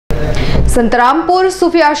संतरामपुर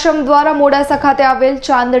सूफी आश्रम द्वारा मोडासा खाते आवेल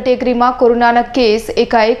चांद टेकरीमां कोरोनाना केस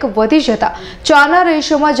एकाएक वधी जता चाना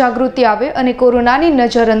रहीशोमां जागृति आवे अने कोरोनानी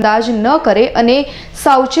नजरअंदाज न करे अने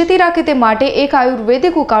सावचेती राखे ते माटे एक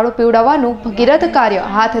आयुर्वेदिक उकाळो पीवडाववानुं भगीरथ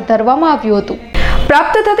कार्य हाथ धरवामां आव्युं हतुं।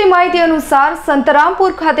 प्राप्त थती माहिती अनुसार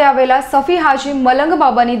संतरामपुर खाते आवेला सफी हाजी मलंग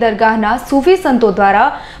बाबानी दरगाहना सूफी संतो द्वारा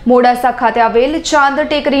मोडासा खाते आवेल चांद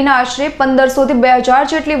टेकरीना आश्रे 1500 થી 2000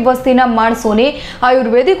 जेटली वस्तीना माणसोने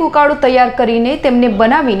आयुर्वेदिक उकाळो तैयार करीने तेमने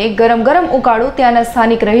बनावीने गरम गरम उकाळो त्याना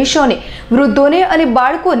स्थानिक रहीशोने, वृद्धोने अने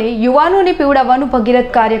बाळकोने, युवानोने पीवडाववानुं भगीरथ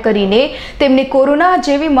कार्य करीने तेमने कोरोना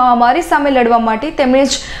जेवी महामारी सामे लड़वा माटे तेमणे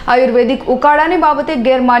ज आयुर्वेदिक उकाळाने बाबते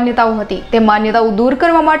गैरमान्यताओ हती ते मान्यताओ दूर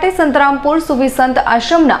करवा माटे संतरामपुर सूफी संत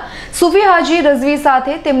आश्रमना सूफी हाजी रजवी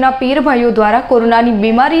साथे तेमना पीर भाईओ द्वारा कोरोनानी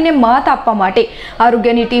बीमारीने मात आपवा माटे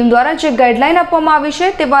आरोग्यनी टीम द्वारा जे गाइडलाइन आपवामां आवी छे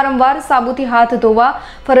ते वारंवार साबुथी हाथ धोवा,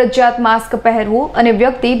 फरजियात मास्क पहेरवुं अने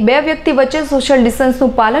બે વ્યક્તિ વચ્ચે સોશિયલ ડિસ્ટન્સનું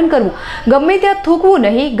પાલન કરવું, ગમે ત્યાં થૂકવું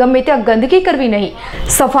નહીં, ગમે ત્યાં ગંદકી કરવી નહીં,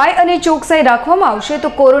 સફાઈ અને ચોકસાઈ રાખવામાં આવશે તો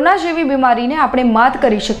કોરોના જેવી બીમારીને આપણે માત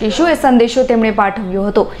કરી શકીશું એ સંદેશો તેમણે પાઠવ્યો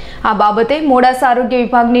હતો। આ બાબતે મોડાસા આરોગ્ય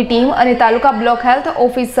વિભાગની ટીમ અને તાલુકા બ્લોક હેલ્થ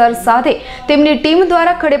ઓફિસર સાથે તેમની ટીમ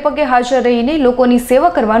દ્વારા ખડેપગે હાજર રહીને લોકોની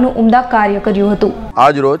સેવા કરવાનું ઉમદા કાર્ય કર્યું હતું।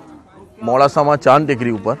 આજ રોજ મોડાસામાં ચાંદ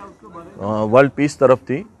ટેકરી ઉપર વર્લ્ડ પીસ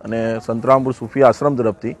તરફથી અને સંતરામપુર સૂફી આશ્રમ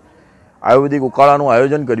તરફથી આયુર્વેદિક ઉકાળાનું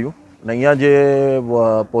આયોજન કર્યું અને અહીંયા જે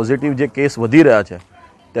પોઝિટિવ જે કેસ વધી રહ્યા છે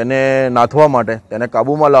તેને નાથવા માટે, તેને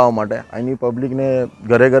કાબૂમાં લાવવા માટે અહીંની પબ્લિકને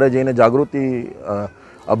ઘરે ઘરે જઈને જાગૃતિ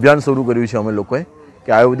અભિયાન શરૂ કર્યું છે અમે લોકોએ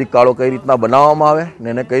કે આયુર્વેદિક કાળો કઈ રીતના બનાવવામાં આવે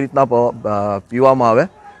ને એને કઈ રીતના પીવામાં આવે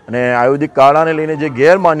અને આયુર્વેદિક કાળાને લઈને જે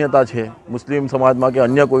ગેરમાન્યતા છે મુસ્લિમ સમાજમાં કે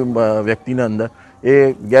અન્ય કોઈ વ્યક્તિને અંદર એ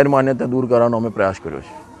ગેરમાન્યતા દૂર કરવાનો અમે પ્રયાસ કર્યો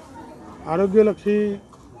છે। આરોગ્યલક્ષી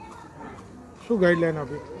શું ગાઈડલાઈન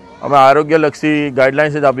આપી? અમે આરોગ્યલક્ષી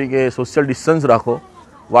ગાઈડલાઇન્સ જ આપી કે સોશિયલ ડિસ્ટન્સ રાખો,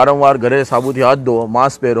 વારંવાર ઘરે સાબુથી હાથ ધોવો,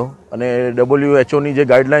 માસ્ક પહેરો અને WHO ની જે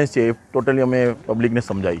ગાઈડલાઇન્સ છે એ ટોટલી અમે પબ્લિકને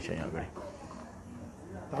સમજાવી છે। અહીંયા આગળ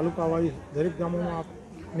તાલુકા વાઇઝ દરેક ગામોમાં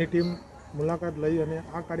આપની ટીમ મુલાકાત લઈ અને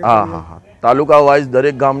આ કાર્ય હા તાલુકા વાઇઝ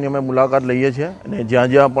દરેક ગામની અમે મુલાકાત લઈએ છીએ અને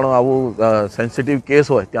જ્યાં જ્યાં પણ આવું સેન્સિટિવ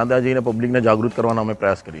કેસ હોય ત્યાં ત્યાં જઈને પબ્લિકને જાગૃત કરવાનો અમે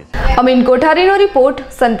પ્રયાસ કરીએ છીએ। અમીન કોઠારીનો રિપોર્ટ,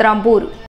 સંતરામપુર।